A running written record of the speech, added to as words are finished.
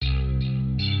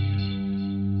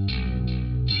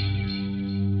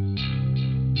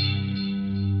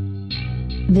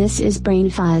This is Brain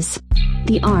Fuzz,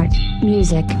 the art,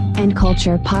 music, and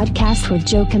culture podcast with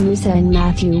Joe Camusa and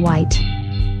Matthew White.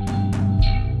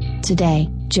 Today,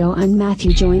 Joe and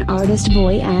Matthew join artist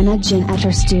boy Anna Jin at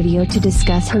her studio to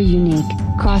discuss her unique,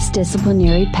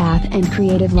 cross-disciplinary path and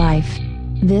creative life.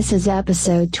 This is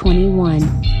episode 21.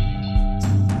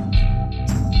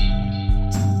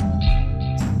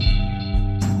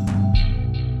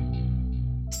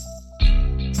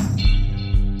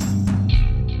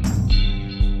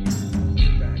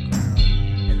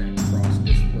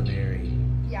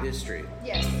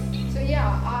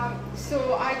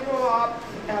 So I grew up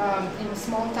in a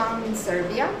small town in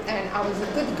Serbia, and I was a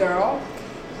good girl.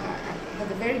 I had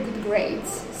very good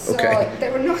grades, so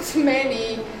there were not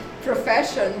many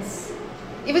professions.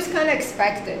 It was kind of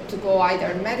expected to go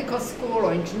either medical school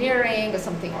or engineering or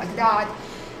something like that.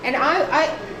 And I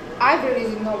really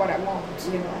didn't know what I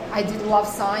wanted. I did love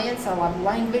science, I love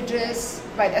languages,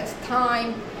 but at the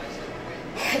time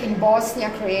in Bosnia,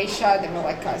 Croatia, there was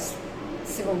like a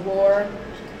civil war.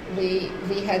 We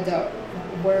had the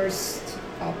worst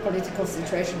political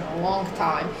situation in a long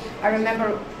time. I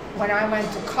remember when I went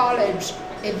to college,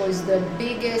 it was the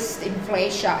biggest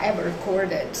inflation ever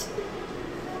recorded.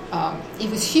 It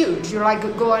was huge. You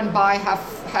go and buy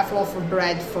half loaf of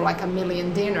bread for like 1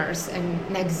 million dinars, and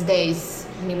next day's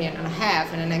 1.5 million,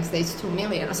 and the next day's 2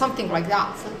 million, or something like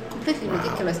that. So completely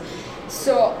ridiculous.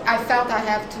 So I felt I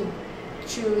have to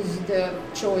choose the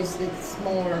choice that's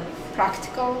more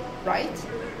practical, right?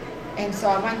 And so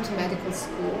I went to medical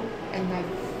school and I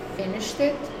finished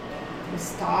it. It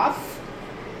was tough.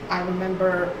 I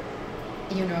remember,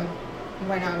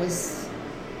 when I was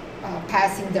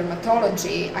passing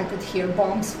dermatology, I could hear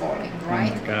bombs falling,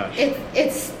 right? Oh my gosh.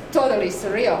 It's totally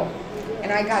surreal.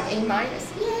 And I got A-, yay!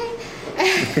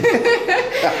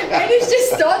 And it's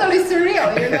just totally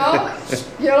surreal,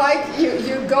 You're like,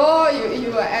 you go,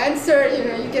 you answer,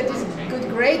 you get this good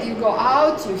grade, you go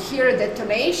out, you hear a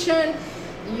detonation,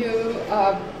 you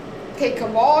take a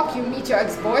walk, you meet your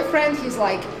ex-boyfriend, he's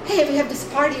like, hey, we have this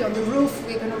party on the roof,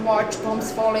 we're going to watch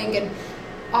bombs falling and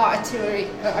artillery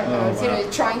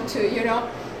trying to,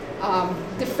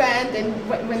 defend, and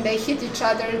when they hit each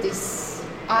other, this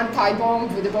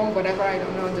anti-bomb with the bomb, whatever, I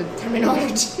don't know the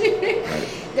terminology,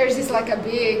 there's this like a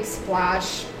big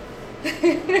splash.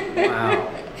 Wow.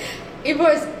 It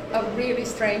was a really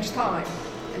strange time,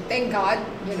 and thank God,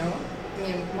 me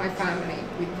and my family,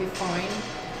 we're fine.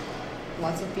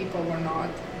 Lots of people were not.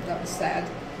 That was sad.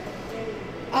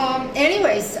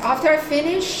 Anyways, after I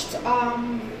finished,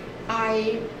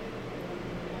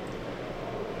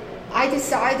 I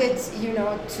decided,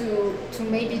 to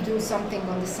maybe do something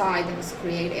on the side that was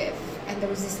creative. And there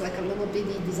was this like a little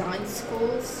bitty design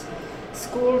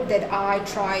school that I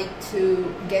tried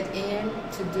to get in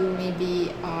to do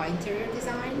maybe interior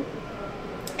design.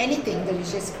 Anything that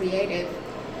is just creative.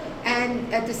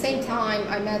 And at the same time,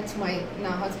 I met my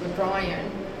now husband,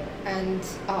 Brian, and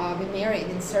we married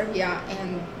in Serbia,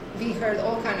 and we heard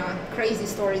all kind of crazy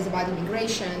stories about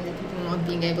immigration and people not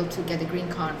being able to get a green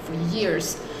card for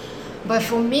years. But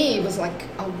for me, it was like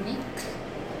a week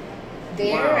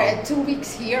there and 2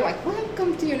 weeks here, like,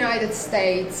 welcome to United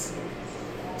States.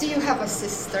 Do you have a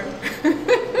sister? I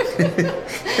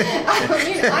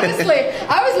mean, honestly,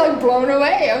 I was like blown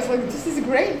away. I was like, this is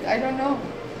great. I don't know.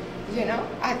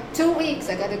 At 2 weeks,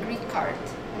 I got a green card,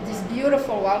 this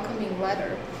beautiful welcoming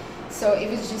letter. So it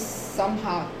was just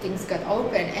somehow things got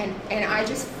open, and I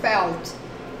just felt,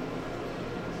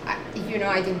 I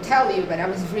didn't tell you, but I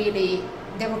was really,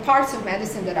 there were parts of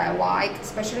medicine that I liked,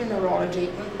 especially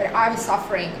neurology, but I was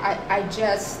suffering. I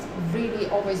just really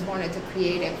always wanted to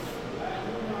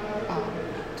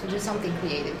do something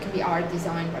creative. It can be art,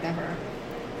 design, whatever.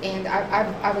 And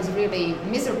I was really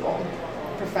miserable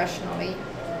professionally.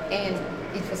 And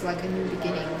it was like a new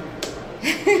beginning.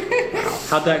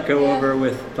 How'd that go over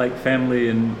with like family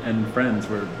and friends?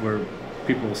 Were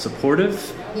people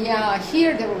supportive? Yeah,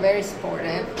 here they were very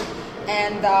supportive.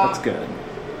 And that's good.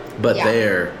 But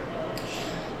there?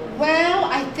 Well,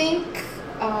 I think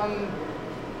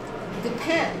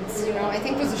depends. I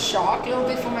think it was a shock a little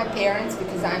bit for my parents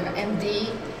because I'm an MD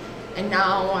and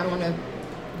now I want to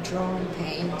draw and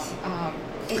paint.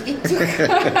 It took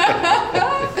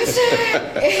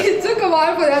it took a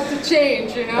while for that to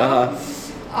change, Uh-huh.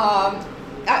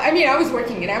 I was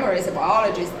working in Emory as a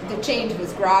biologist. The change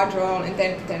was gradual, and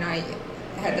then I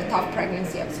had a tough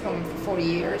pregnancy. I was home for 40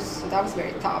 years, so that was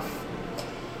very tough.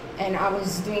 And I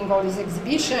was doing all this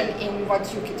exhibition in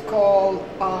what you could call,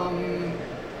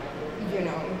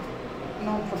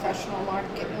 non-professional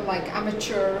market, like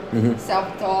amateur,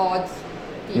 self-taught,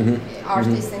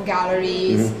 artists and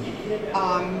galleries.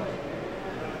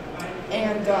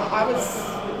 And I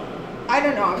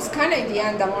was kind of at the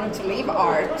end, I wanted to leave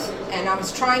art, and I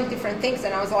was trying different things,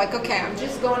 and I was like, okay, I'm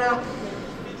just gonna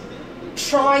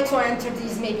try to enter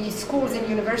these maybe schools and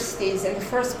universities, and the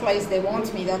first place they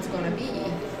want me, that's gonna be.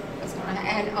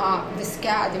 And the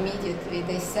SCAD immediately,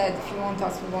 they said, if you want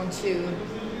us, we want you.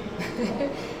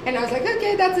 And I was like,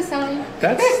 okay, that's a sign.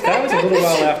 That was a little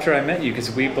while after I met you,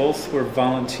 because we both were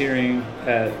volunteering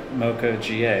at MoCA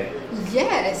GA.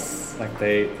 Yes. Like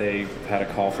they had a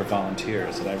call for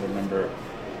volunteers, and I remember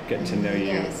getting to know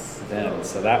you then.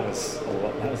 So that was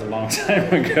a long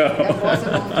time ago. That was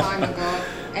a long time ago.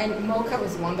 And MoCA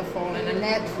was wonderful, and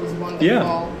Annette was wonderful.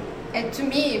 Yeah. And to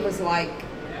me, it was like,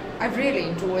 I really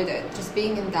enjoyed it, just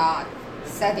being in that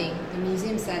setting, the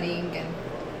museum setting, and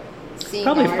seeing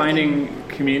probably art finding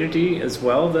community as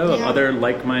well, though, of other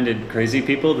like-minded crazy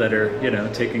people that are,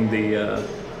 taking the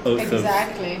oath of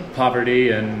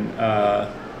poverty and,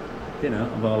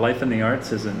 well, life in the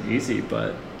arts isn't easy,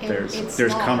 but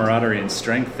there's camaraderie and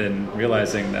strength in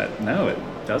realizing that, no, it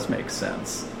does make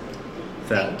sense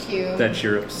that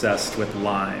you're obsessed with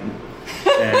line.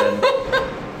 And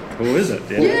who isn't?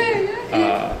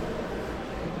 Yeah.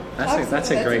 That's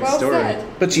a great well story.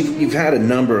 Said. But you've had a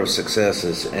number of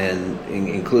successes, and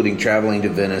including traveling to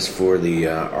Venice for the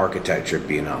Architecture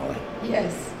Biennale.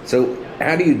 Yes. So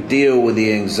how do you deal with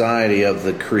the anxiety of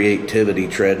the creativity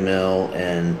treadmill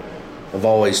and of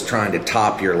always trying to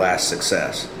top your last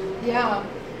success? Yeah.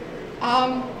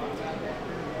 I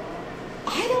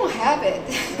don't have it.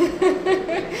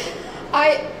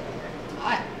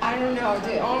 I don't know.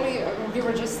 We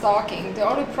were just talking. The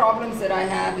only problems that I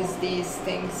have is these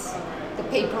things, the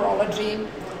paperology,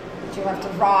 that you have to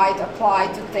write, apply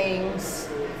to things.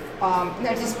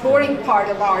 There's this boring part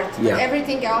of art, but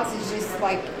everything else is just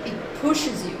like, it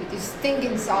pushes you. This thing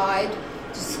inside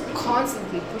just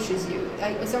constantly pushes you.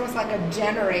 It's almost like a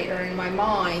generator in my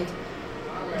mind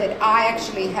that I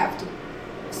actually have to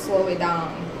slow it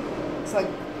down. It's like,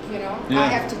 I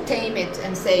have to tame it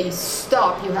and say,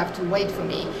 stop, you have to wait for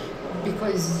me,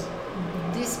 because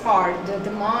this part,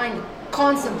 the mind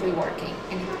constantly working,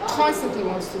 and it constantly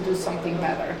wants to do something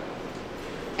better.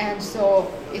 And so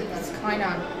it's kind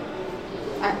of,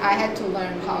 I had to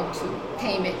learn how to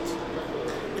tame it.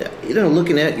 Yeah,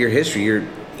 looking at your history,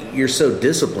 you're so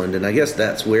disciplined, and I guess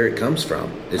that's where it comes from.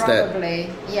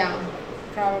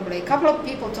 Probably. A couple of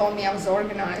people told me I was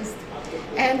organized.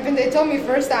 And when they told me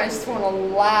first time, I just want to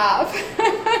laugh.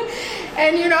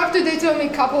 And after they told me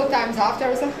a couple of times after, I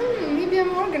was like, maybe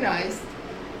I'm organized.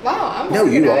 Wow, I'm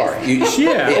organized.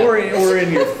 You are. Or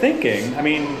in your thinking. I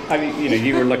mean,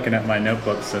 you were looking at my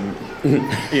notebooks, and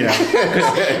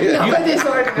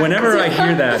whenever I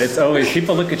hear that, it's always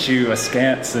people look at you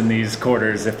askance in these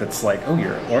quarters if it's like, oh,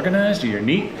 you're organized or you're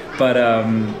neat. But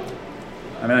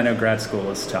I know grad school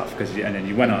is tough and then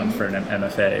you went on for an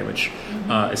MFA, which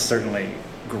is certainly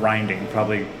grinding,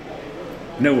 probably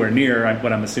nowhere near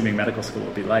what I'm assuming medical school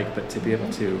would be like, but to be able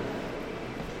to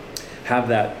have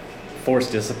that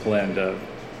forced discipline of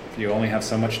you only have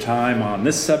so much time on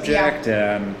this subject,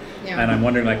 and I'm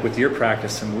wondering, like, with your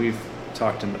practice, and we've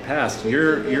talked in the past,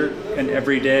 you're an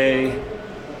everyday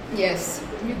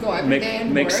you go every day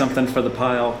and make work. Something for the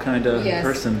pile kind of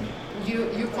person.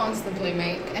 You constantly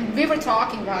make, and we were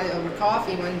talking about it over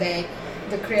coffee one day.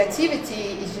 The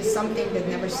creativity is just something that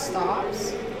never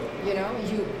stops. You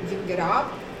get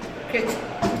up,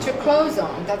 put your clothes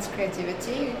on. That's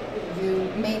creativity. You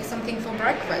make something for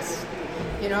breakfast.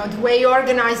 The way you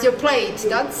organize your plate.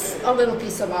 That's a little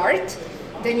piece of art.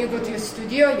 Then you go to your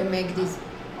studio. You make these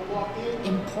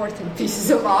important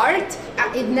pieces of art.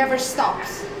 It never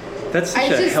stops. That's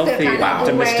such a healthy,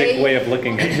 optimistic way of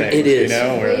looking at things. It is. The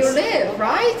way you live,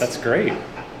 right? That's great.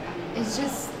 It's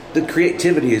just... The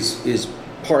creativity is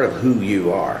part of who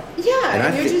you are. Yeah,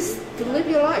 and you just live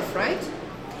your life, right?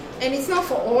 And it's not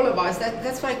for all of us.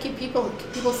 That's why people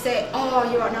say, oh,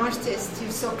 you're an artist,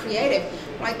 you're so creative.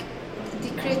 Like, the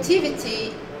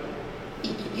creativity,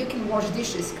 you can wash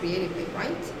dishes creatively,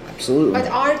 right? Absolutely.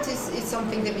 But art is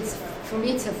something that for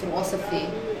me, it's a philosophy.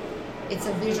 It's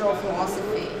a visual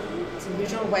philosophy. It's a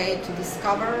visual way to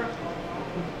discover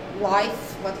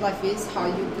life, what life is, how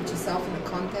you put yourself in the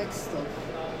context of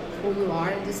who you are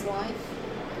in this life.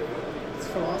 It's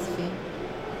philosophy.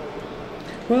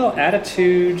 Well,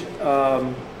 attitude,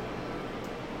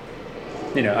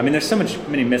 there's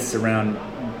many myths around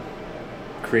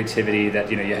creativity that,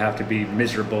 you have to be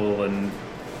miserable and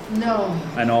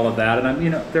all of that.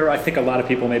 And I think a lot of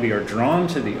people maybe are drawn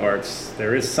to the arts.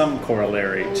 There is some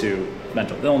corollary to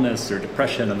mental illness or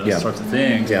depression and those sorts of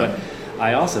things. Yeah. But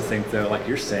I also think, though, like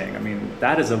you're saying,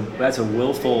 that's a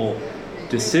willful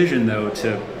decision, though,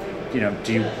 to,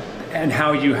 do you and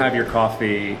how you have your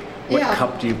coffee. What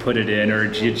cup do you put it in, or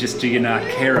do you not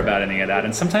care about any of that?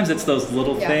 And sometimes it's those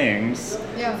little things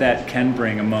that can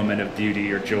bring a moment of beauty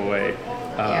or joy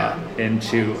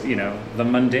into the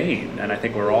mundane. And I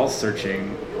think we're all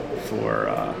searching for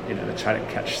to try to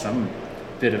catch some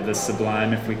bit of the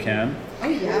sublime if we can. Oh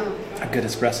yeah. A good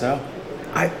espresso.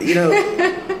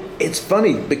 It's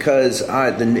funny because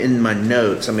in my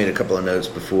notes I made a couple of notes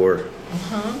before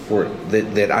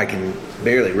that I can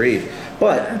barely read.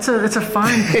 But it's a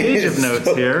fine page of notes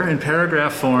here in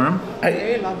paragraph form.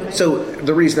 Very lovely. So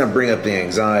the reason I bring up the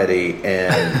anxiety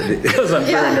and because I'm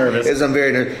very nervous. Is I'm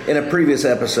very nervous. In a previous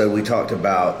episode, we talked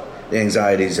about the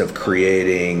anxieties of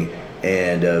creating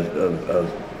and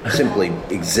of simply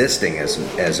existing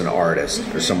as an artist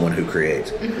or someone who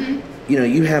creates. Mm-hmm.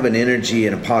 You have an energy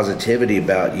and a positivity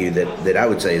about you that I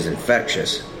would say is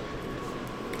infectious.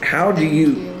 How do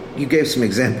you gave some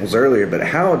examples earlier, but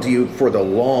how do you, for the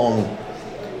long,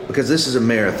 because this is a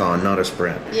marathon, not a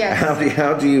sprint. Yeah.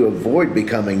 How do you avoid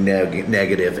becoming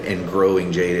negative and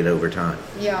growing jaded over time?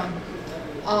 Yeah.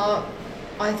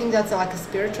 I think that's like a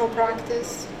spiritual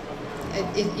practice.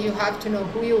 You have to know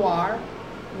who you are,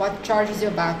 what charges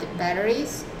your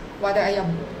batteries, what are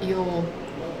your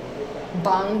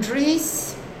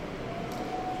boundaries.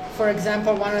 For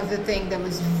example, one of the things that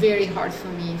was very hard for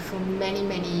me for many,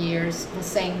 many years was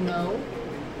saying no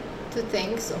to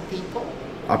things or people.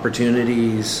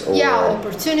 Opportunities or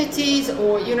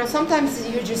sometimes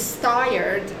you're just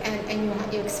tired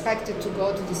and you expected to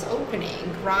go to this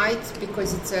opening, right?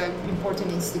 Because it's an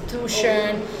important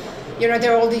institution.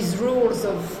 There are all these rules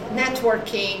of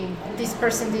networking. This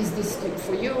person does this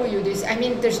for you, you this. I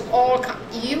mean, there's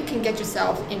you can get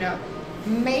yourself in a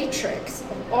matrix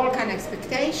of all kind of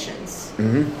expectations.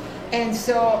 Mm-hmm. And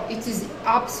so it is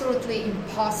absolutely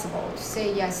impossible to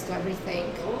say yes to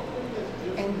everything.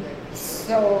 And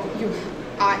so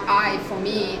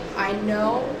I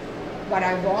know what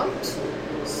I want.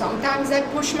 Sometimes I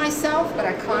push myself, but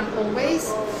I can't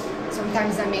always.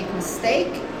 Sometimes I make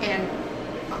mistake, and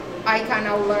I kind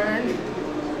of learn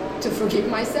to forgive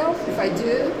myself if I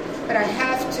do. But I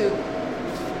have to,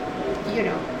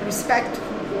 respect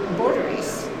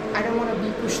boundaries. I don't want to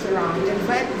be pushed around.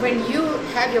 And when you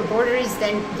have your boundaries,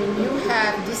 then you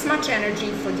have this much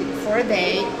energy for a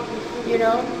day,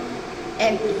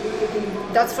 and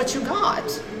that's what you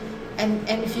got. And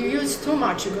if you use too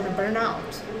much, you're going to burn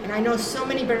out. And I know so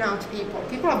many burnout people.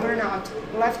 People are burnt out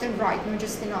left and right, not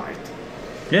just in art.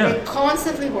 Yeah. They're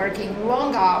constantly working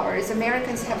long hours.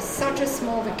 Americans have such a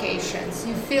small vacations.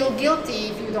 You feel guilty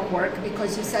if you don't work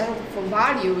because your self for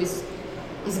value is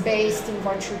based in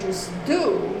what you just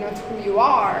do, not who you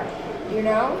are,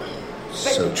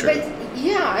 So true. But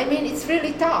I mean, it's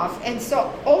really tough. And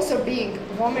so also being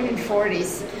a woman in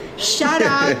 40s, shout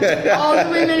out to all the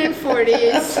women in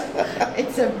 40s.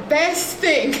 It's the best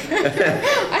thing.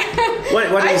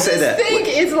 Why do you say that? I think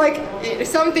it's like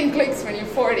something clicks when you're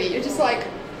 40. You're just like,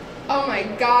 oh my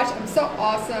gosh, I'm so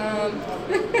awesome.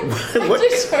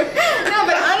 No,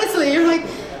 but honestly, you're like,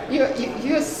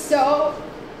 you're so...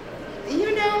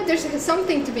 there's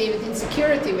something to be with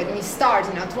insecurity when we start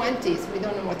in our 20s. We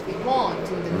don't know what we want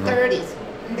in the 30s.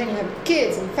 And then you have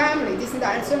kids and family, this and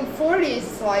that. And so in 40s,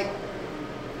 it's like,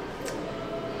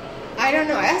 I don't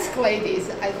know, ask ladies.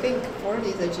 I think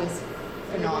 40s are just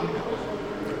phenomenal.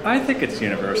 I think it's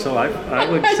universal. I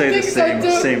would say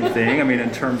the same thing. I mean,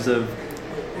 in terms of,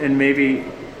 and maybe,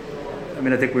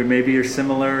 I think we maybe are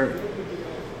similar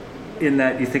in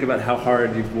that you think about how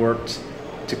hard you've worked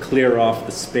to clear off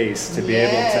the space to be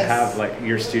able to have like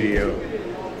your studio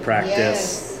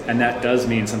practice. And that does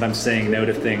mean sometimes saying no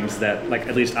to things that, like,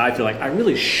 at least I feel like I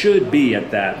really should be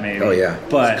at that maybe. Oh yeah,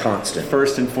 but it's constant.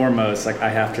 First and foremost, like, I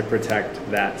have to protect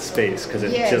that space because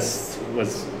it just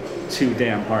was too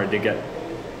damn hard to get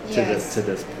to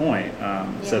this point.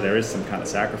 So there is some kind of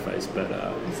sacrifice, but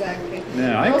exactly.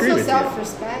 No, I agree with you. Also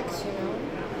self-respect,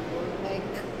 like,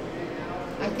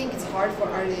 I think it's hard for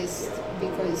artists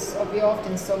because we're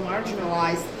often so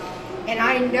marginalized. And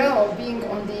I know being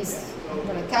on these, I'm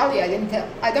going to tell you, I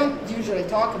don't usually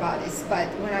talk about this, but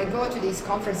when I go to these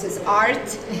conferences,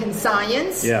 art and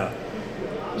science, and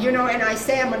I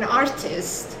say I'm an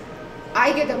artist,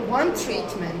 I get one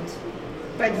treatment.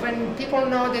 But when people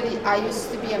know that I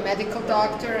used to be a medical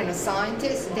doctor and a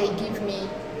scientist, they give me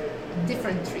a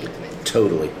different treatment.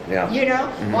 Totally, yeah.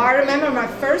 Well, I remember my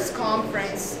first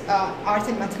conference, Art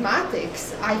and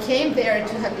Mathematics. I came there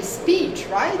to have this speech,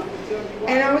 right?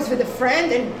 And I was with a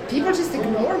friend, and people just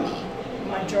ignore me.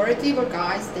 Majority were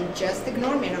guys, they just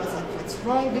ignore me. And I was like, what's what's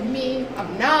wrong with me?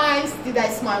 I'm nice. Did I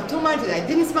smile too much? Did I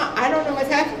didn't smile? I don't know what's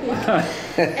happening.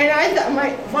 And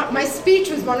I thought my speech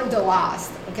was one of the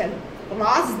last. Okay,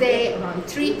 last day around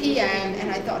 3 p.m.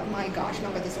 And I thought, my gosh,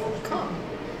 nobody's going to come.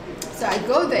 So I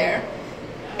go there,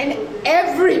 and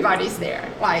everybody's there,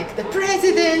 like the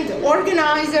president, the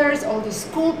organizers, all the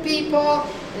school people,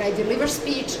 and I deliver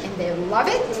speech, and they love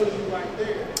it.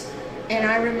 And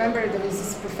I remember there was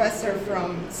this professor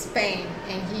from Spain,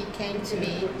 and he came to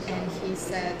me, and he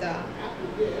said,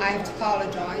 I have to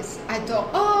apologize. I thought,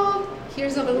 oh,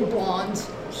 here's a little blonde.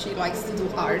 She likes to do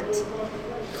art.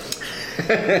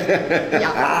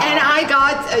 Yeah, and I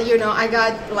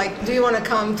got like, do you want to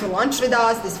come to lunch with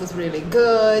us? This was really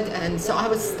good. And so I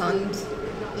was stunned.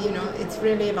 It's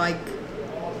really like,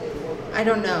 I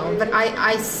don't know, but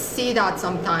I see that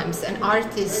sometimes. And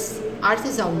art is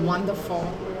a wonderful.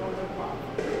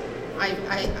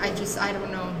 I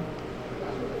don't know.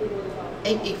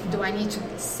 Do I need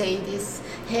to say this?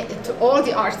 Hey, to all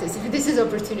the artists, if this is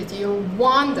opportunity, you're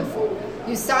wonderful.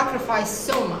 You sacrifice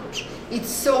so much. It's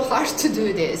so hard to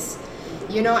do this.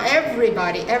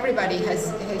 Everybody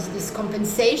has this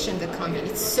compensation to come in.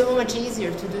 It's so much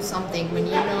easier to do something when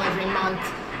every month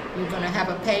you're going to have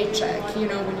a paycheck, when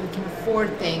you can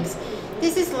afford things.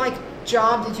 This is like a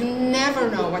job that you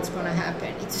never know what's going to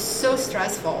happen. It's so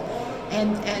stressful.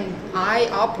 And I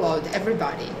applaud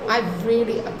everybody. I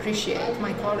really appreciate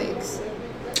my colleagues.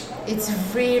 It's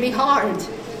really hard.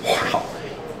 Wow.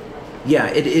 Yeah,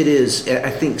 it is. I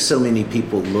think so many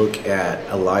people look at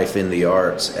a life in the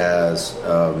arts as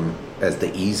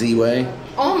the easy way.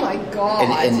 Oh my God.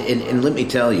 And let me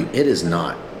tell you, it is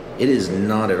not. It is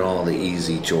not at all the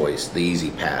easy choice, the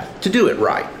easy path to do it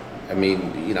right. I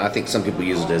mean, I think some people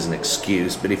use it as an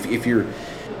excuse, but if you're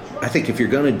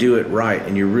going to do it right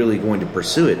and you're really going to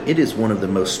pursue it, it is one of the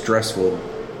most stressful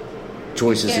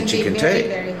choices that you can take.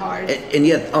 Very hard. And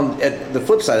yet, at the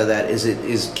flip side of that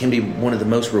is can be one of the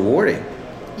most rewarding.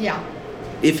 Yeah.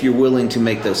 If you're willing to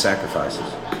make those sacrifices.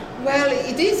 Well,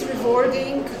 it is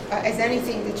rewarding as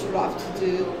anything that you love to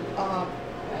do,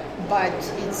 but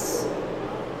it's,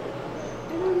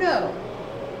 I don't know.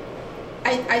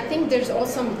 I think there's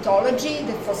also mythology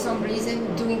that for some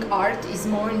reason doing art is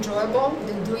more enjoyable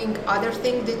than doing other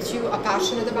things that you are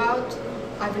passionate about.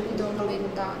 I really don't believe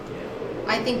in that.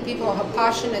 I think people who are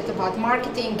passionate about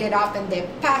marketing get up and they're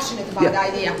passionate about the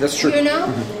idea. That's true.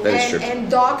 Mm-hmm. That is true. And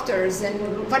doctors and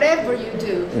whatever you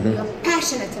do, you're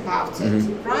passionate about it,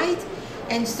 right?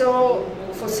 And so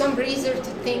for some reason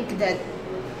to think that,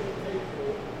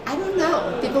 I don't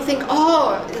know, people think, it's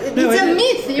a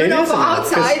myth, for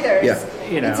outsiders.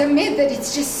 It's a myth that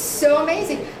it's just so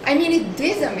amazing. I mean, it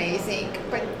is amazing,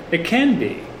 but... It can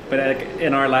be. But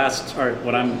in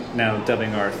what I'm now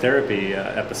dubbing our therapy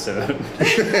episode.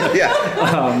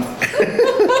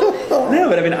 No,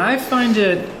 but I mean, I find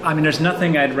there's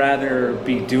nothing I'd rather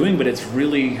be doing, but it's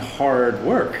really hard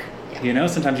work. Yeah.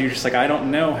 Sometimes you're just like, I don't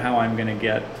know how I'm going to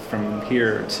get from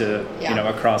here to,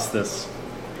 across this.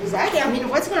 Exactly. I mean,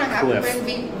 what's going to happen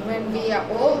when we are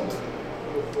old?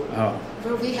 Oh.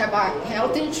 Will we have our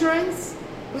health insurance?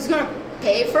 Who's going to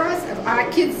pay for us?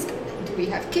 Our kids... Do we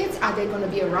have kids? Are they going to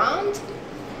be around?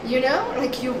 You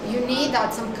need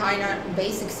that some kind of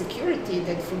basic security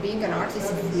that for being an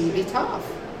artist is really tough.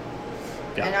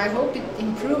 Yeah. And I hope it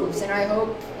improves. And I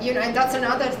hope, and that's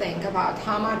another thing about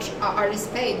how much artists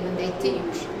paid when they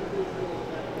teach.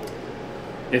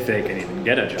 If they can even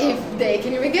get a job. If they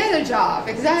can even get a job,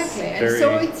 exactly. And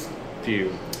so it's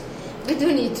few. We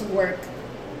do need to work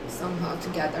somehow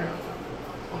together.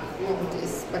 All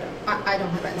this, but I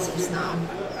don't have answers now.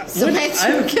 So I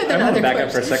want to back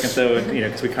up for a second, though,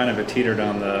 because we kind of teetered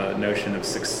on the notion of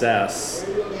success.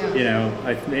 Yeah.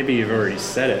 Maybe you've already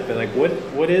said it, but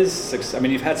what is success? I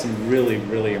mean, you've had some really,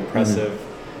 really impressive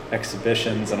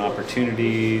exhibitions and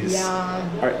opportunities. Yeah.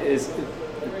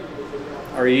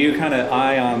 Are you kind of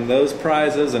eye on those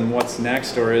prizes and what's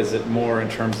next, or is it more in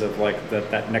terms of like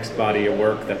that next body of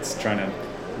work that's trying to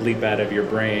leap out of your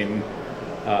brain?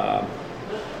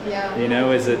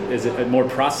 Is it more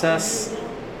process?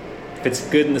 If it's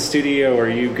good in the studio, are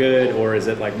you good? Or is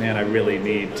it like, man, I really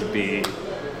need to be,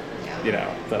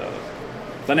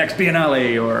 the next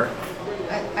Biennale or...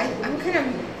 I'm kind of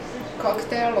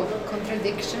cocktail of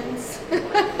contradictions. You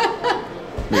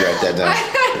write that down.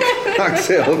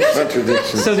 Cocktail of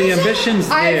contradictions. So the ambition's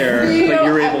there, but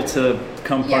you're able to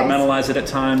compartmentalize it at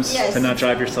times to not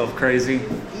drive yourself crazy?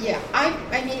 Yeah,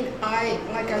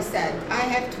 like I said, I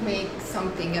have to make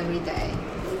something every day.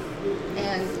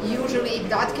 And usually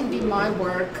that can be my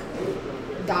work.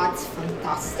 That's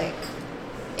fantastic.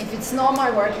 If it's not my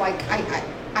work,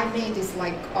 I made this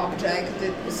like object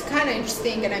that was kind of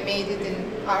interesting, and I made it in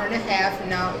an hour and a half, and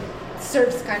now it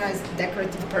serves kind of as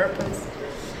decorative purpose.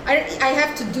 I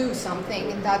have to do something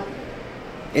in that.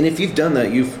 And if you've done that,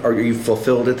 are you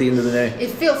fulfilled at the end of the day?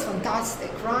 It feels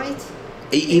fantastic, right?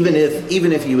 Even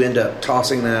if you end up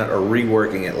tossing that or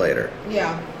reworking it later.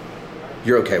 Yeah.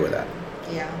 You're okay with that?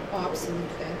 Yeah, oh, absolutely.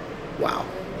 Wow.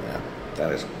 Yeah,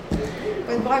 that is.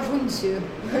 But why wouldn't you?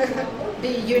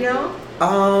 You know?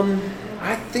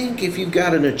 I think if you've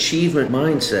got an achievement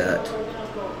mindset,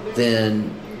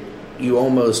 then you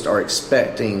almost are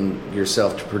expecting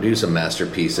yourself to produce a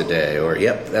masterpiece a day, or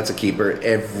yep, that's a keeper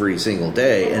every single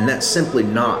day, and that's simply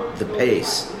not the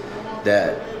pace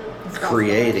that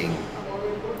creating.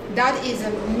 That is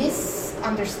a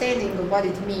misunderstanding of what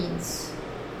it means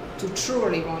to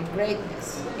truly want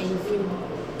greatness. And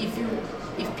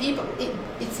if people,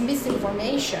 it's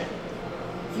misinformation.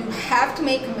 You have to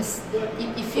make a mistake.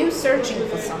 If you're searching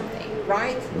for something,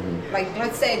 right? Mm-hmm. Like,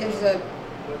 let's say there's a,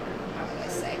 how would I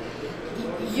say?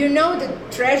 You know the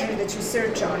treasure that you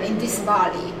search on in this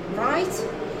valley, right?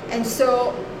 And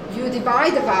so you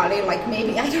divide the valley, like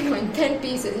maybe, I don't know, in 10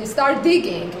 pieces, you start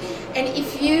digging. And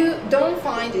if you don't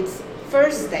find it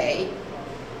first day,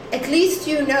 at least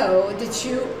you know that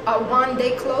you are one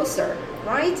day closer,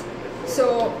 right?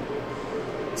 So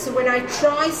when I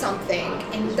try something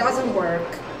and it doesn't work,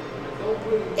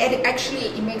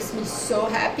 it makes me so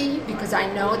happy, because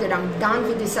I know that I'm done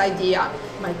with this idea.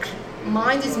 My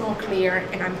mind is more clear,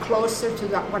 and I'm closer to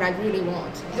what I really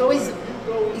want.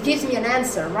 It gives me an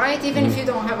answer, right? Even if you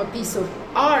don't have a piece of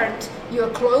art, you're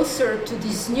closer to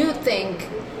this new thing,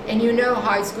 and you know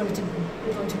how it's going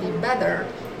to be better.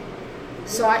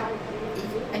 So I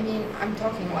mean, I'm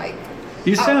talking like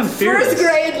you sound fearless. First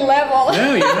grade level.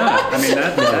 No, you're not. I mean,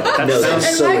 that no, sounds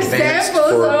that's so advanced.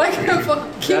 Examples are like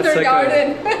for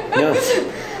kindergarten.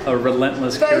 Like a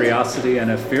relentless curiosity and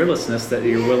a fearlessness that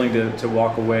you're willing to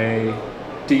walk away.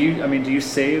 Do you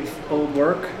save old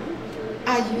work?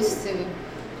 I used to.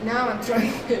 Now I'm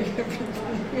trying to save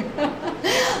everything.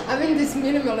 I'm in this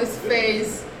minimalist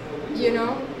phase, you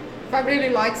know. If I really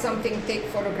like something, take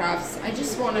photographs. I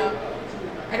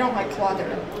don't like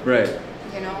clutter. Right.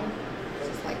 You know.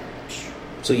 Just like.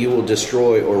 So you will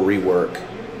destroy or rework.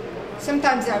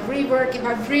 Sometimes I rework if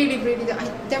I really,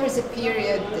 there was a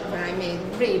period when I made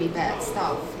really bad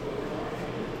stuff.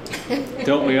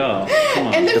 Don't we all? Come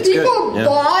on. And then That's people good. Yeah.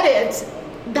 bought it.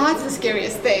 That's the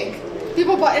scariest thing.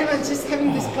 People bought it, and I was just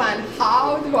having this plan.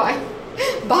 How do I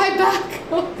buy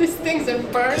back all these things and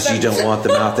burn them? Because you don't want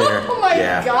them out there. Oh my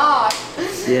God.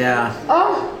 Yeah.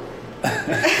 Oh.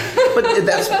 But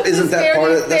isn't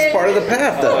that part of the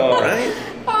path, though, right?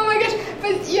 Oh my gosh.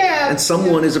 But yeah. And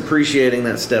someone is appreciating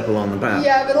that step along the path.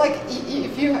 Yeah, but like,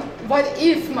 what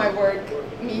if my work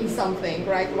means something,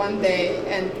 right? One day,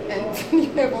 and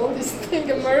you have all this thing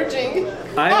emerging.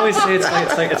 I always say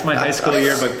it's my high school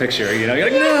yearbook picture. You know, you're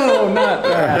like, no, not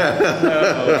that.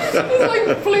 No. It's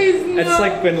like, please, no. It's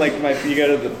like when you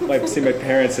go to see my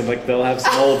parents, and like they'll have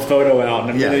some old photo out,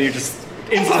 and then you're just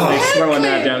instantly throwing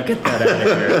that down. Get that out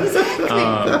of here.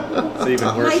 Exactly. It's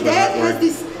even worse. My dad has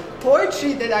this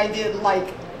poetry that I did, like,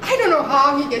 I don't know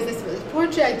how he gets this, but this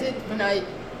poetry I did when I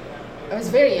was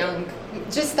very young,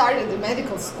 just started the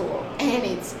medical school, and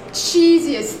it's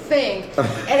cheesiest thing.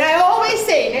 And I always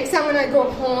say, next time when I go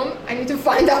home, I need to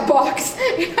find that box,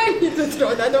 and I need to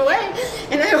throw that away,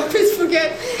 and I always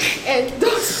forget. And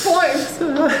those poems,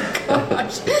 oh my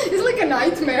gosh, it's like a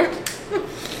nightmare.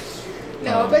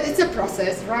 No, but it's a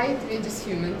process, right? We're just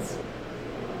humans.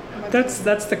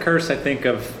 That's the curse, I think,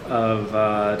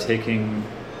 of taking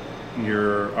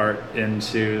your art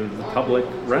into the public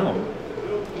realm.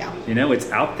 Yeah. You know,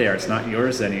 it's out there. It's not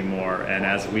yours anymore. And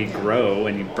as we grow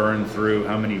and you burn through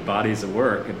how many bodies of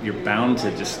work, you're bound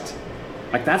to just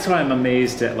like. That's why I'm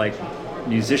amazed at like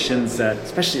musicians that,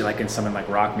 especially like in something like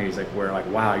rock music, where like,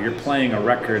 wow, you're playing a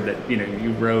record that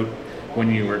you wrote when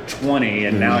you were 20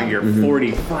 and now you're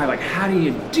 45. Like, how do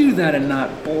you do that and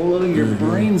not blow your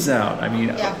brains out? I mean,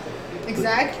 yeah,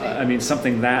 exactly. I mean,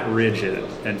 something that rigid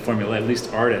and formula, at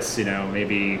least artists,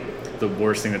 maybe the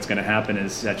worst thing that's going to happen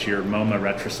is at your MoMA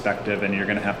retrospective and you're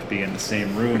going to have to be in the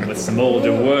same room with some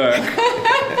older work.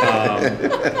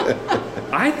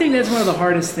 I think that's one of the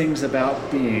hardest things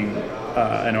about being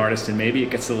an artist, and maybe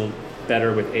it gets a little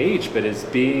better with age, but is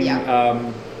being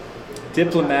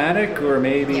diplomatic or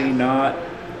maybe not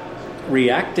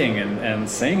reacting and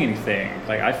saying anything.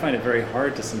 Like, I find it very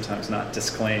hard to sometimes not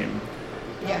disclaim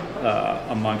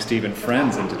amongst even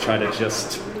friends, and to try to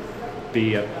just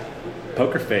be a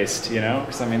poker faced,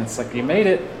 because I mean, it's like, you made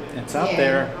it, it's out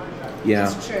there.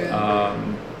 It's true.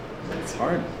 It's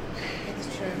hard.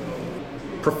 It's true.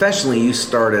 professionally, you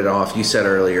started off, you said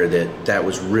earlier that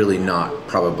was really not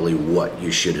probably what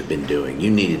you should have been doing.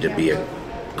 You needed to be a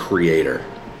creator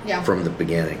from the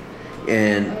beginning.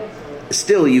 And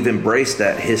still, you've embraced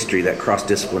that history, that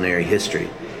cross-disciplinary history.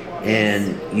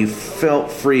 And you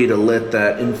felt free to let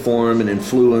that inform and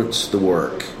influence the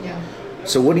work. Yeah.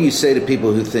 So what do you say to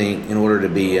people who think, in order to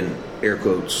be an, air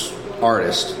quotes,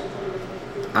 artist,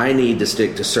 I need to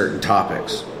stick to certain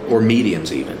topics, or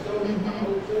mediums even?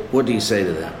 What do you say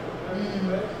to them?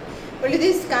 Well, it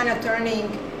is kind of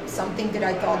turning something that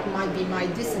I thought might be my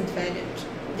disadvantage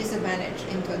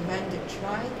into advantage,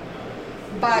 right?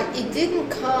 But it didn't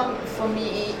come for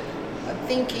me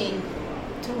thinking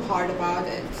too hard about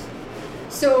it.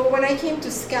 So when I came to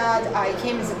SCAD, I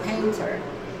came as a painter,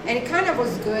 and it kind of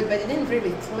was good, but it didn't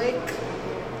really click.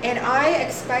 And I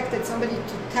expected somebody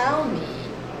to tell me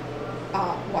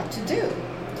what to do.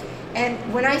 And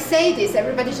when I say this,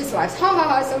 everybody just laughs. Ha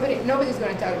ha ha! Nobody's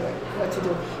going to tell you what to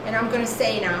do. And I'm going to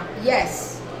say now,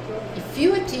 yes, if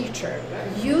you're a teacher,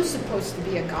 you're supposed to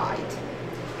be a guide.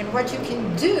 And what you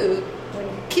can do when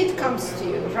a kid comes to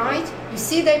you, right? You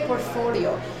see their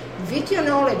portfolio. With your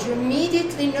knowledge, you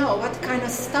immediately know what kind of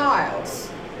styles,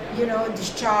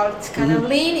 this child's kind of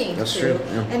leaning That's to. true.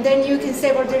 Yeah. And then you can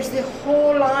say, well, there's the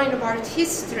whole line of art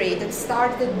history that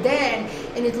started then,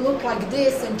 and it looked like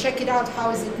this, and check it out,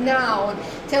 how is it now, and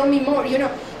tell me more.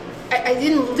 I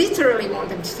didn't literally want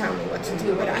them to tell me what to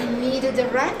do, but I needed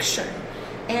direction.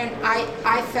 And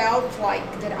I felt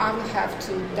like that I would have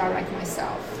to direct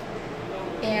myself.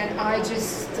 And I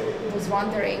just was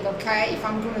wondering, okay, if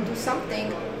I'm going to do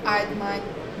something, I might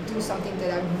do something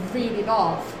that I really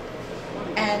love.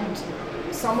 And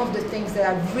some of the things that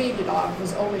I really loved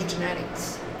was always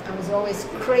genetics. I was always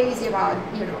crazy about,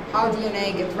 how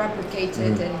DNA gets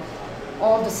replicated and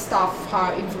all the stuff,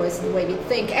 how it influences the way we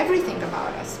think, everything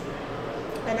about us.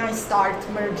 And I started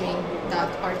merging that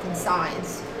art and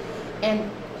science. And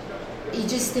it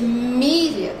just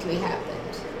immediately happened.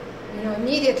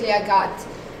 Immediately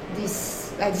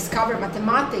I discovered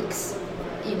mathematics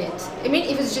in it. I mean,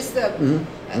 it was just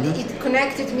it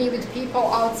connected me with people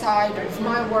outside of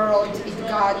my world. It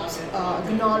got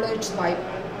acknowledged by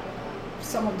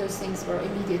some of those things were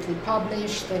immediately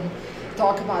published and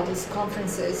talk about these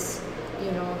conferences,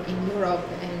 in Europe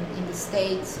and in the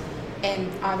States. And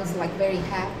I was like very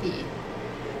happy.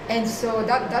 And so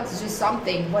that's just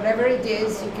something. Whatever it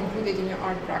is, you can put it in your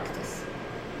art practice.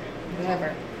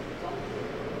 Whatever.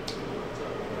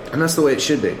 And that's the way it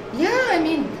should be. Yeah, I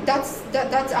mean, that's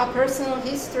our personal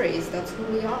histories. That's who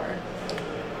we are.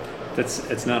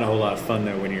 It's not a whole lot of fun,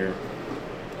 though, when you're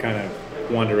kind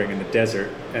of wandering in the desert.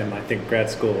 And I think grad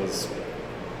school is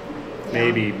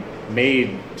maybe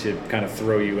made to kind of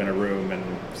throw you in a room and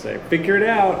say, figure it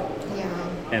out.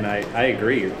 Yeah. And I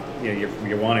agree.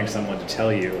 You're wanting someone to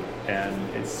tell you, and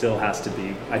it still has to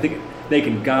be. I think they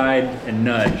can guide and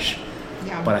nudge.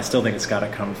 Yeah. But I still think it's got to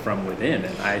come from within.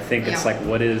 And I think it's like,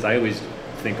 I always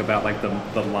think about like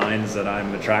the lines that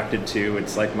I'm attracted to.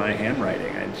 It's like my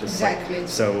handwriting. I just exactly.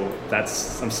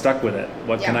 I'm stuck with it.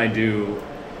 What can I do?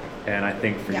 And I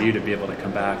think for you to be able to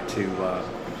come back to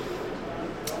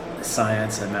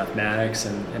science and mathematics,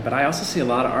 but I also see a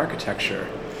lot of architecture.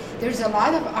 There's a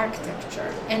lot of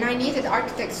architecture, and I needed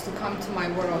architects to come to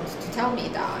my world to tell me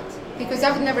that. Because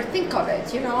I would never think of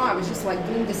it, I was just like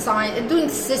doing design and doing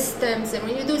systems, and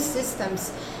when you do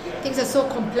systems, things are so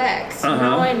complex,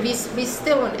 and we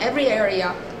still in every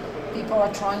area, people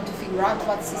are trying to figure out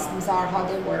what systems are, how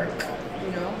they work,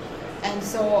 and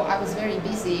so I was very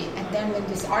busy. And then when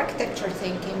this architecture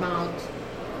thing came out,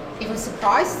 it was a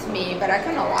surprise to me, but I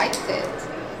kind of liked it.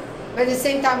 But at the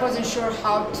same time, I wasn't sure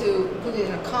how to put it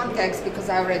in a context, because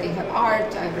I already had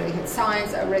art, I already had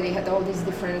science, I already had all these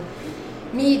different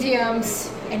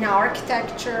mediums and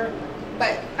architecture.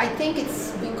 But I think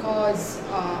it's because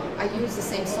I use the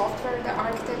same software that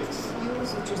architects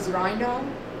use, which is Rhino.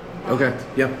 Okay,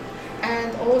 yeah.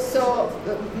 And also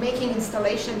making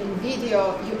installation in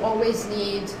video, you always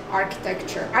need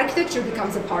architecture. Architecture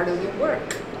becomes a part of your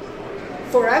work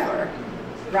forever,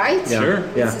 right? Yeah. Sure.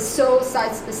 Yeah. It's so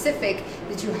site-specific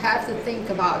that you have to think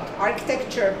about.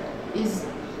 Architecture is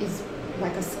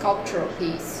like a sculptural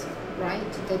piece,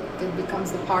 right? That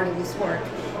becomes a part of this work.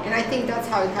 And I think that's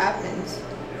how it happens.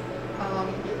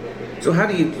 So how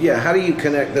do you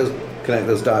connect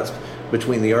those dots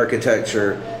between the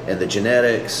architecture and the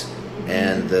genetics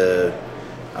and the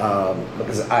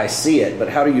because I see it, but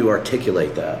how do you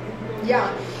articulate that? Yeah.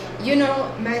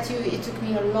 Matthew, it took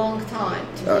me a long time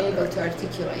to be able to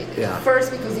articulate it. Yeah. First,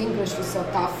 because English was so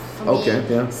tough for me.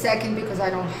 Yeah. Second, because I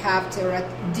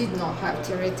did not have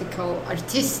theoretical,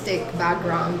 artistic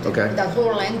background. Okay. That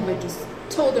whole language is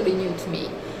totally new to me.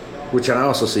 Which I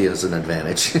also see as an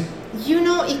advantage.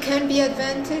 It can be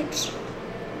advantage,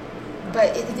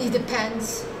 but it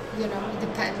depends. It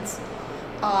depends.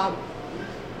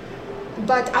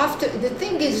 But the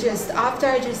thing is after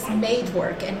I just made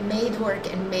work,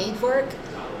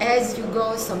 as you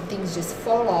go, some things just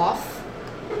fall off,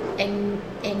 and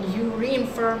you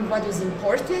reaffirm what is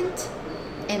important,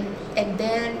 and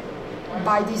then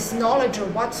by this knowledge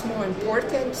of what's more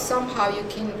important, somehow you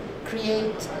can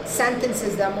create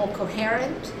sentences that are more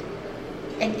coherent,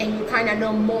 and you kind of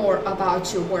know more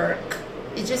about your work.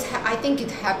 I think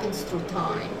it happens through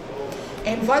time.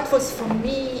 And what was for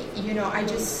me, I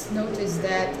just noticed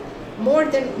that more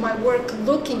than my work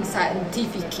looking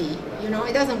scientific,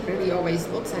 it doesn't really always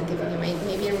look scientific.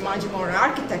 Maybe it reminds you more of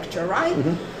architecture, right?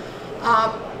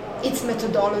 Mm-hmm. It's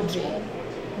methodology,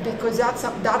 because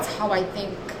that's how I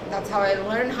think. That's how I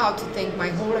learned how to think my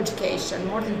whole education,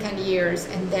 more than 10 years,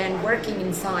 and then working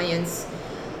in science,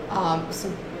 so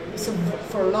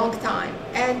for a long time.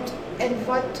 And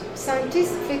what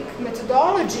scientific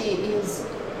methodology is,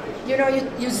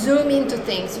 you zoom into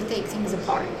things, you take things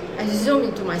apart. I zoom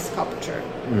into my sculpture,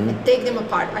 mm-hmm. I take them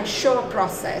apart, I show a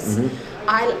process. Mm-hmm.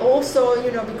 I'll also,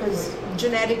 because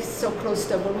genetics is so close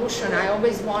to evolution, I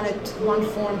always wanted one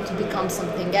form to become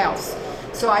something else.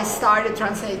 So I started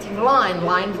translating line.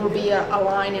 Line will be a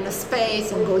line in a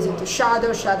space and goes into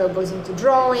shadow. Shadow goes into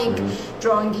drawing. Mm-hmm.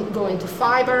 Drawing go into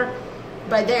fiber.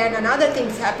 But then another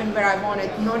things happened where I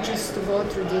wanted not just to go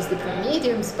through these different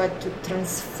mediums, but to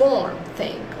transform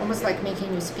things, almost like making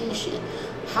a new species.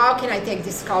 How can I take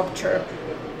this sculpture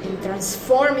and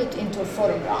transform it into a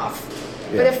photograph?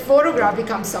 Yeah. But a photograph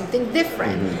becomes something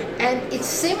different. Mm-hmm. And it's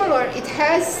similar. It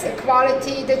has a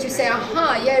quality that you say,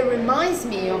 it reminds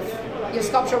me of your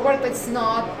sculpture work, but it's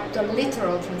not the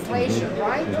literal translation, mm-hmm.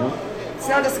 right? Mm-hmm. It's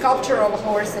not a sculpture of a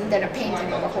horse and then a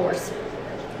painting of a horse.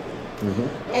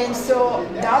 Mm-hmm. And so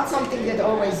that's something that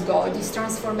always goes, this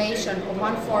transformation of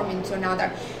one form into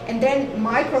another. And then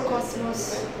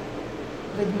microcosmos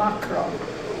with macro,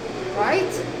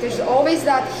 right? There's always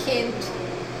that hint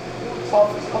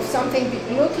of something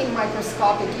looking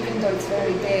microscopic, even though it's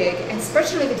very big. And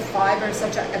especially with fiber,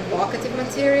 such an evocative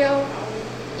material,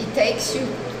 it takes you,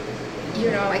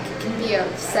 like it can be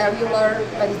a cellular,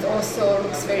 but it also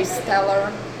looks very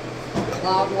stellar,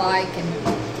 cloud-like.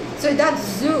 And so that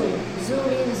zoom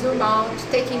in, zoom out,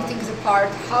 taking things apart,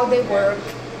 how they work,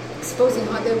 exposing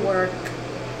how they work,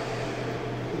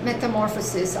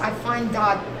 metamorphosis, I find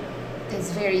that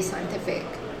is very scientific.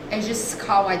 It's just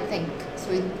how I think.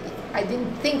 So I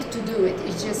didn't think to do it,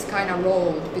 it just kind of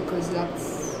rolled because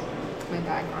that's my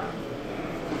background,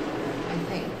 I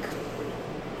think.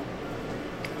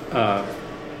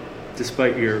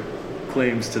 Despite your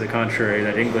claims to the contrary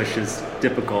that English is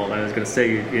difficult, I was going to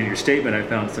say in your statement I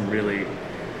found some really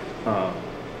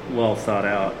well thought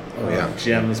out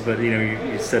gems, but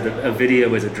you said that a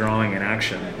video is a drawing in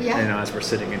action. Yeah. As we're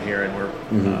sitting in here and we're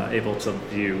mm-hmm. Able to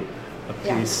view a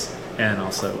piece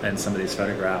and some of these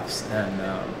photographs, and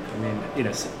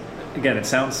again, it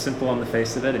sounds simple on the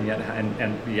face of it, and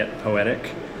yet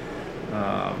poetic.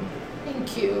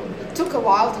 Thank you. It took a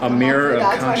while to come a mirror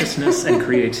up with of consciousness and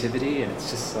creativity, and it's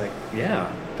just like,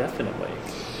 yeah, definitely.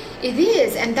 It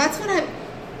is, and that's what I'm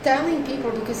telling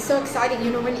people, because it's so exciting.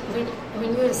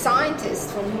 When you're a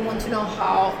scientist, when you want to know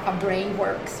how a brain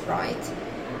works, right?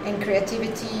 And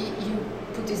creativity, you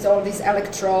put all these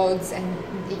electrodes and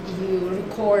you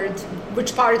record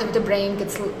which part of the brain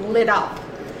gets lit up.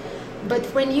 But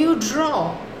when you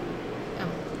draw,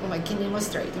 or like an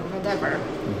illustrator or whatever,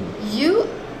 mm-hmm.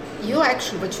 you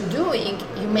actually, what you're doing,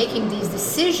 you're making these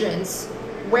decisions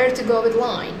where to go with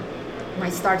line. Am I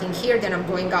starting here, then I'm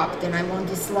going up, then I want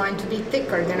this line to be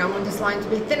thicker, then I want this line to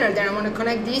be thinner, then I want to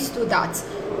connect these two dots.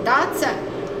 That's an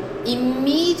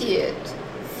immediate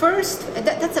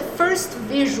that's a first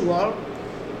visual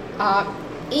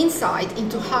insight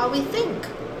into how we think.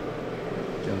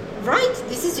 Yeah. Right?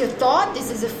 This is your thought,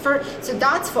 this is a first, so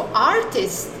that's for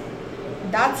artists,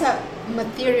 that's a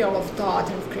material of thought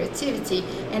and of creativity,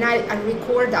 and I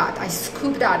record that, I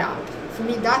scoop that up. For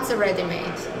me, that's a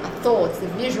ready-made, thoughts, the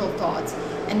visual thoughts,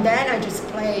 and then I just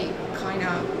play, kind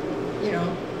of,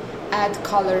 add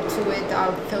color to it,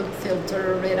 I'll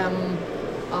filter, rhythm,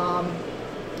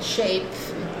 shape.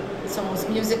 It's almost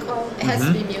musical. It has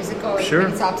to be musical. Sure.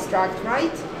 It's abstract,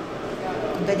 right?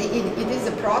 But it is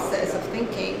a process of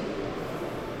thinking,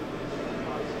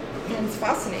 and it's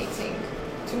fascinating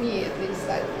to me, at least.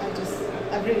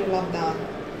 I really love that.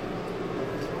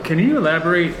 Can you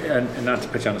elaborate, and not to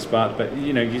put you on the spot, but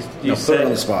you said put it on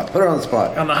the spot. Put it on the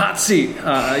spot. On the hot seat,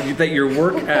 that your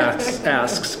work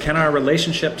asks, can our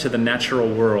relationship to the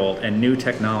natural world and new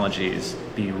technologies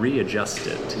be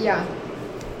readjusted? Yeah.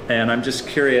 And I'm just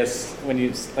curious, when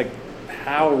you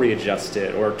how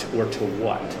readjusted, or to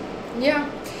what? Yeah.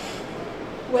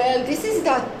 Well, this is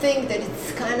that thing that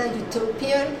it's kind of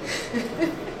utopian,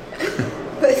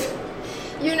 but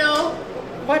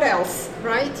what else,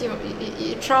 right?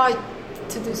 You try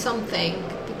to do something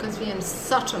because we're in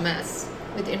such a mess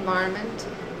with the environment,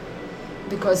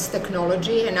 because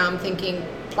technology, and I'm thinking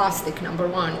plastic, number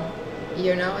one.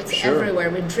 It's Sure. everywhere.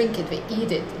 We drink it, we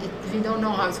eat it. We don't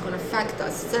know how it's going to affect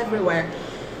us. It's everywhere.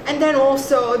 And then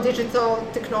also digital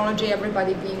technology,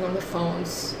 everybody being on the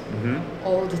phones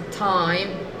all the time,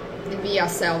 we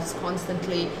ourselves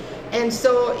constantly. And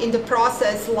so in the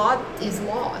process, a lot is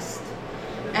lost.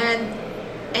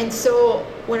 And so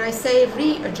when I say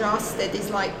readjusted, it's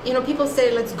like, people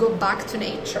say, let's go back to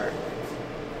nature.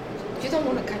 You don't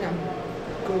want to kind of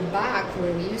go back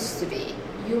where we used to be.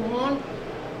 You want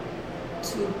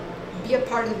to be a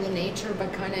part of the nature,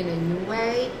 but kind of in a new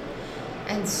way.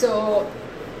 And so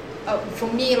for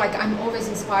me, I'm always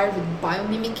inspired with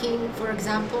biomimicking, for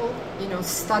example,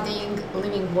 studying the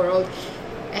living world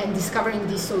and discovering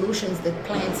these solutions that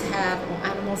plants have or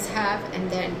animals have, and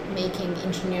then making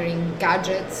engineering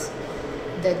gadgets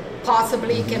that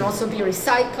possibly can also be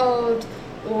recycled,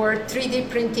 or 3D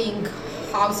printing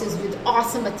houses with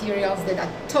awesome materials that are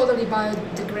totally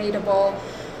biodegradable,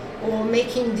 or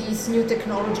making these new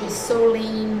technologies so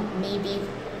lean, maybe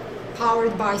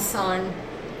powered by sun,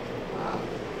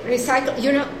 recycle.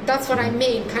 That's what I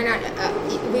mean.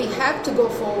 We have to go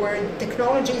forward.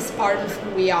 Technology is part of who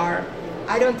we are.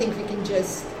 I don't think we can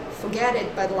just forget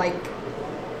it, but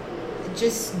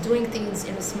just doing things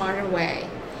in a smarter way.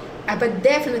 But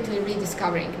definitely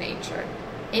rediscovering nature.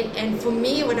 And for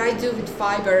me, what I do with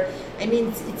fiber,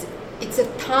 it's a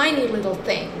tiny little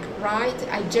thing, right?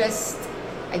 I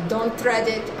don't thread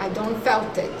it, I don't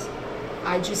felt it.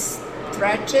 I just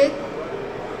stretch it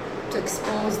to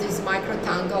expose these micro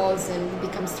tangles, and it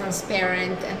becomes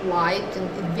transparent and light, and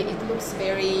it looks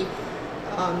very,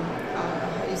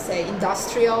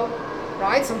 industrial,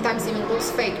 right? Sometimes even looks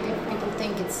fake. People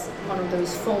think it's one of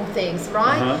those foam things,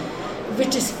 right?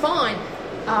 Which is fine.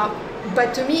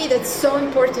 But to me, that's so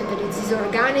important that it is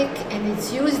organic and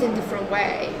it's used in a different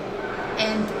way.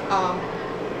 And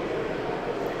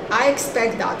I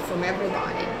expect that from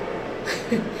everybody.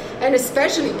 And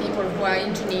especially people who are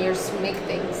engineers who make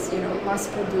things,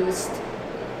 mass-produced,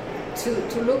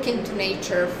 to look into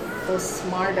nature for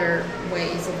smarter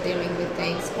ways of dealing with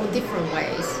things, or different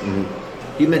ways.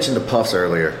 You mentioned the puffs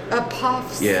earlier.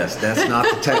 Puffs. Yes, that's not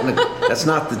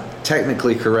the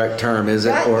technically correct term, is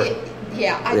it? I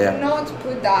do not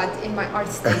put that in my art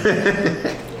statement.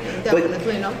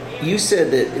 Definitely not. You said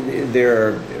that there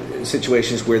are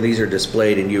situations where these are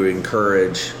displayed, and you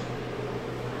encourage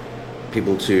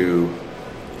people to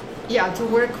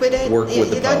work with it. Work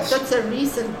with the puffs. That's a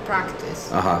recent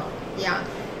practice. Yeah,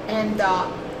 and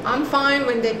I'm fine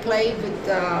when they play with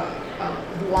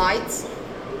lights,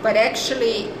 but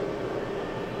actually,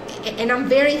 and I'm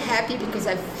very happy because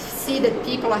I see that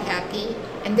people are happy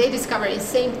and they discover the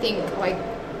same thing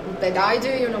that I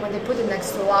do. When they put it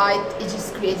next to light, it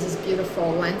just creates these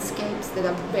beautiful landscapes that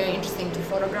are very interesting to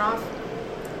photograph,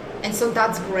 and so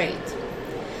that's great.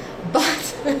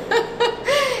 But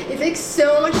it takes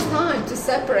so much time to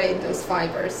separate those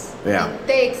fibers. Yeah. It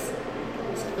takes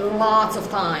lots of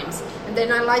times, and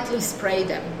then I lightly spray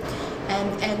them,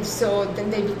 and so then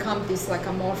they become this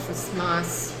amorphous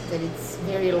mass that it's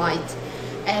very light,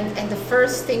 and the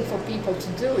first thing for people to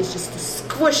do is just to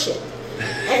squish it,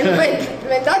 and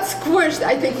when that's squished,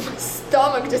 I think my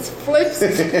stomach just flips,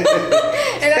 and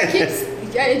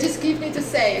it just keeps me to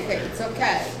say, okay, it's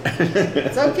okay,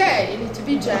 it's okay. You need to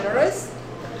be generous.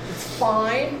 It's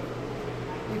fine.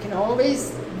 You can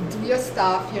always do your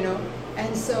stuff,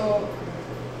 and so.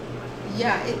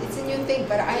 Yeah, it's a new thing,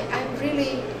 but I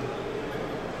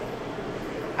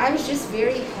was just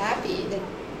very happy that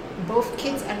both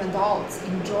kids and adults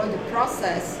enjoy the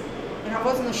process, and I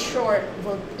wasn't sure.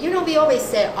 Well, we always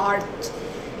say art,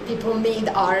 people need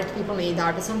art,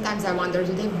 but sometimes I wonder,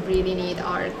 do they really need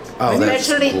art? Oh,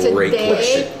 especially that's a great today.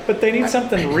 question. But they need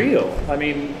something real.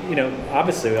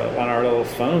 Obviously on our little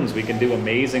phones we can do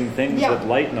amazing things with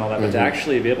light and all that, but to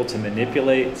actually be able to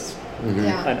manipulate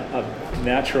a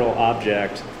natural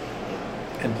object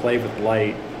and play with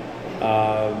light,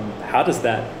 how does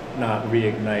that not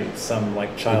reignite some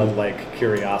childlike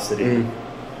curiosity,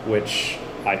 which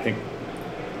I think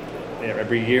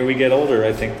every year we get older,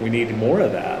 I think we need more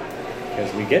of that.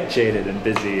 because we get jaded and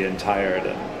busy and tired.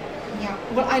 And yeah,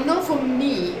 well, I know for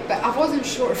me, but I wasn't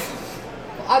sure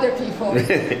for other people.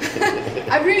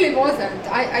 I really wasn't.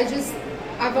 I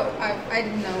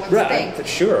didn't know what to think.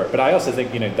 Sure, but I also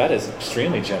think, that is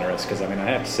extremely generous, because I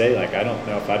have to say, I don't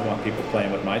know if I'd want people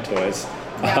playing with my toys.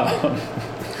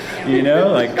 Yeah.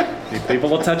 Like people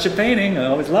will touch a painting. I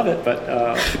always love it,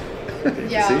 but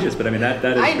facetious. But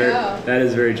that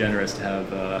is very generous to have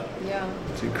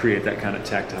to create that kind of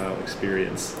tactile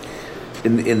experience.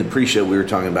 In the pre-show, we were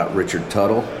talking about Richard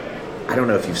Tuttle. I don't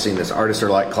know if you've seen this. Artists Are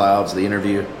Like Clouds, the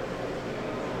interview.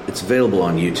 It's available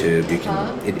on YouTube. You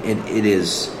can. It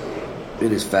is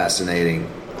fascinating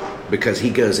because he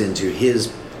goes into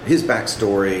his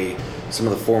backstory, some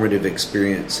of the formative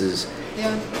experiences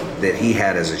that he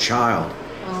had as a child,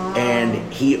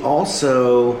 and he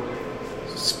also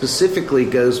specifically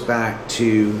goes back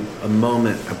to a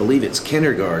moment. I believe it's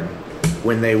kindergarten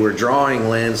when they were drawing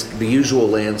the usual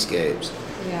landscapes,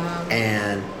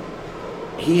 and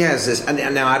he has this.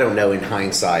 And now I don't know. In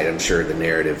hindsight, I'm sure the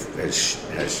narrative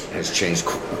has changed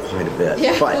quite a bit.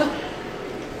 Yeah. But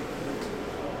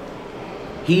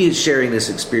he is sharing this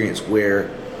experience where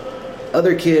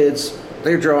other kids,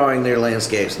 they're drawing their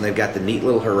landscapes and they've got the neat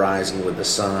little horizon with the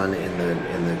sun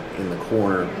in the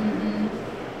corner,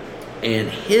 and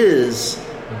his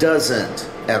doesn't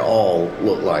at all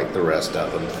look like the rest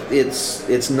of them.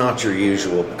 It's not your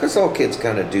usual, because all kids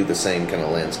kind of do the same kind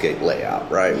of landscape layout,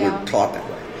 right? Yeah. We're taught that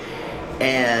way.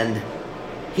 And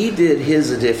he did his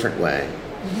a different way.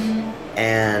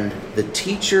 And the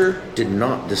teacher did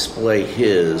not display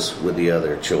his with the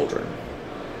other children.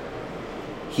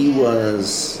 He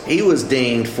was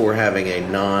dinged for having a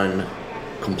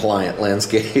non-compliant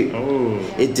landscape. Oh.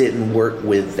 It didn't work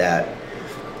with that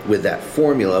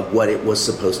formula of what it was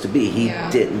supposed to be. He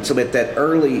didn't. So at that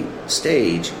early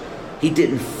stage, he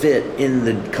didn't fit in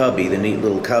the neat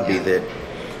little cubby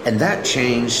and that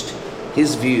changed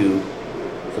his view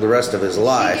for the rest of his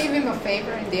life. She gave him a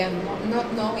favor in the end,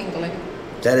 not knowingly.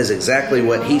 That is exactly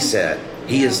what he said.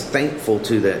 He is thankful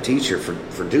to that teacher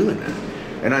for doing that.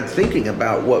 And I'm thinking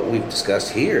about what we've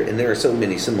discussed here, and there are so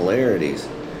many similarities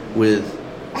with...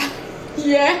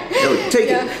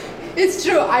 It's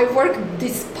true. I work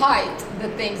despite the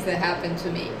things that happen to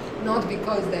me, not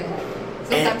because they happen.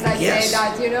 Sometimes I say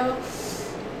that,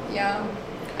 Yeah.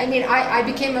 I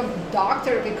became a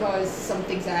doctor because some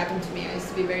things that happened to me. I used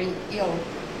to be very ill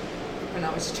when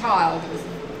I was a child. It was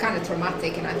kind of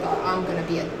traumatic, and I thought, I'm going to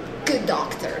be a good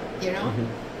doctor,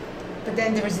 But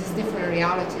then there was this different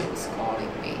reality that was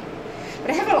calling me.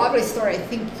 But I have a lovely story. I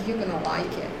think you're going to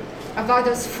like it. About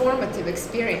those formative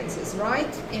experiences,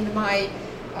 right? In my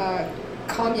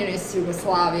communist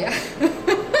Yugoslavia.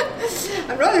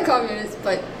 I'm not a communist,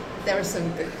 but there were some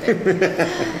good things.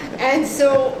 And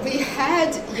so we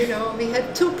had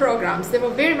 2 programs. They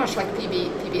were very much like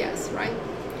PBS, right?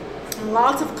 And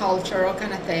lots of culture, all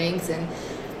kind of things. And,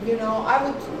 I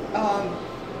would...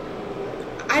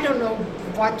 I don't know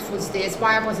what was this,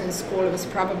 why I was in school. It was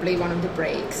probably one of the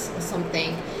breaks or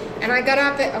something. And I got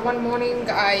up one morning,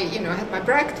 I had my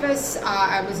breakfast,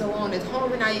 I was alone at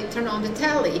home, and I turned on the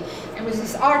telly. It was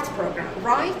this art program,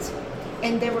 right?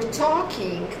 And they were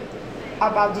talking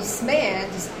about this man,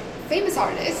 this famous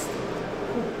artist,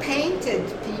 who painted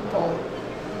people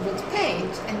with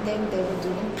paint, and then they were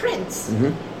doing prints.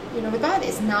 With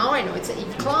artists. Now I know it's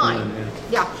Yves Klein.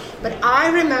 Yeah. But I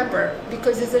remember,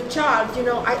 because as a child,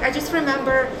 I just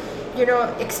remember,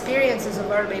 experiences of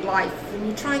early life when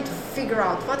you're trying to figure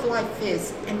out what life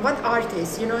is and what art is,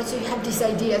 so you have these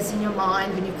ideas in your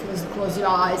mind when you close your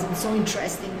eyes, and so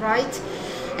interesting, right?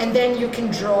 And then you can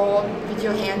draw with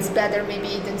your hands better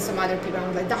maybe than some other people.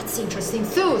 I'm like, that's interesting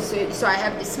too. So I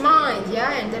have this mind,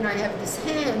 and then I have this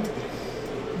hand.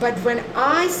 But when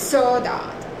I saw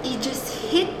that, it just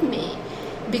hit me,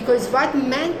 because what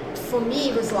meant for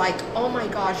me was like, oh my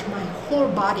gosh, my whole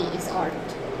body is art.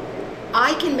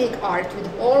 I can make art with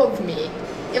all of me.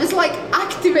 It was like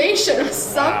activation or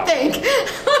something. Wow.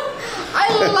 I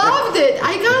loved it.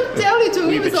 I can't tell you, to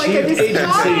me it was like a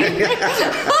discovery.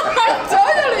 I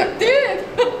totally did.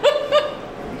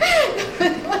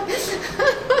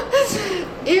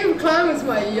 Yves Klein was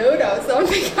my Yoda or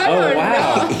something. I don't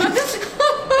know.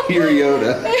 Your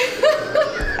Yoda.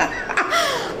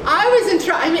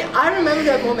 I remember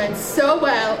that moment so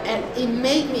well, and it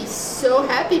made me so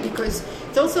happy, because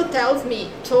it also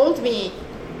told me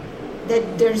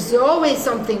that there's always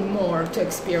something more to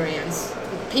experience.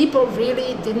 People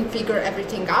really didn't figure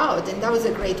everything out, and that was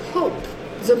a great hope,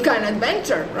 some kind of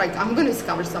adventure. Like, I'm going to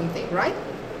discover something, right?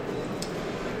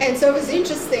 And so it was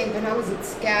interesting. When I was at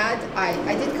SCAD,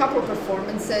 I did a couple of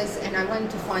performances, and I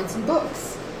went to find some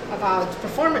books. about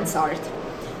performance art.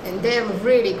 And they have a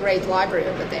really great library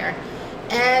over there.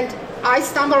 And I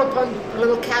stumbled upon a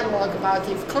little catalog about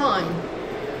Yves Klein.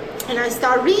 And I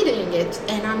start reading it,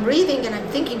 and I'm reading and I'm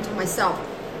thinking to myself,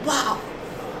 wow,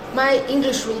 my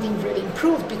English reading really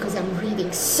improved because I'm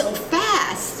reading so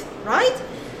fast, right?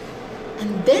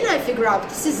 And then I figure out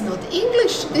this is not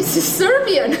English, this is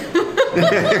Serbian.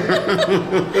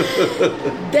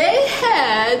 They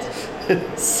had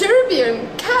Serbian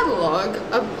catalog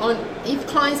on Yves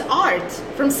Klein's art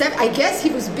from I guess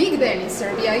he was big then in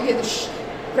Serbia. He had a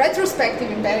retrospective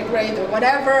in Belgrade or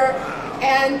whatever,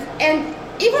 and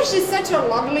it was just such a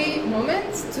lovely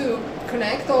moment to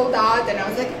connect all that. And I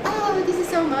was like, oh, this is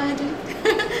so magic.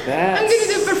 I'm gonna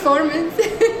do a performance.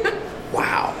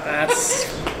 Wow, that's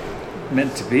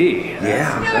meant to be.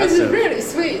 Yeah, it was really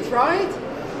sweet, right?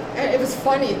 And it was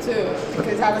funny too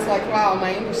because I was like, wow,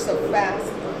 my English is so fast.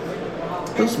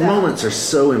 Those moments are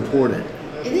so important.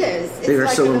 It is. It's they are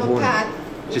like so a important. Pad.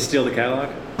 Did you steal the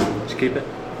catalog? Did you keep it?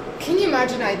 Can you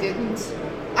imagine I didn't?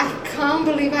 I can't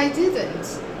believe I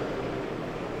didn't.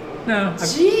 No.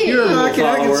 Gee. You're a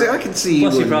little I can see.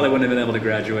 Plus, you probably wouldn't have been able to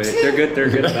graduate. They're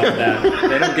good about that.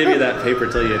 They don't give you that paper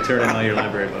till you turn in all your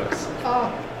library books.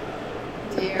 Oh,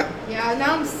 dear. Yeah,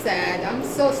 now I'm sad. I'm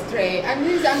so straight. I'm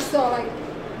so like,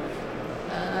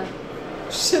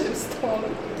 should have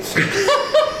stolen.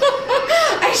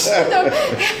 I should have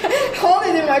held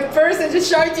it in my purse and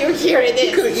just showed you, here it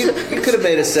is. You could have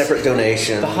made a separate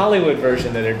donation. The Hollywood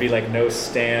version, that there'd be like no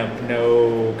stamp,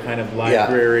 no kind of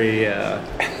library,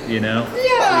 you know? Yeah.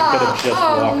 You could have just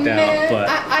walked out. But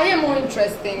I am more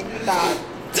interested in that.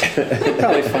 you'd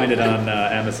probably find it on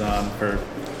Amazon for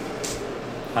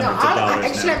hundreds of dollars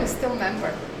actually, now. I'm still a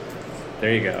member.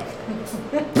 There you go.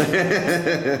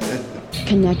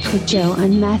 Connect with Joe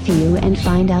and Matthew and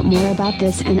find out more about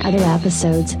this and other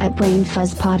episodes at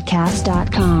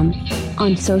brainfuzzpodcast.com.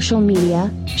 On social media,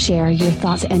 share your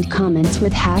thoughts and comments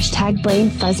with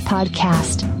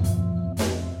 #BrainFuzzPodcast.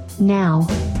 Now,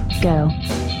 go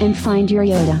and find your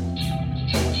Yoda.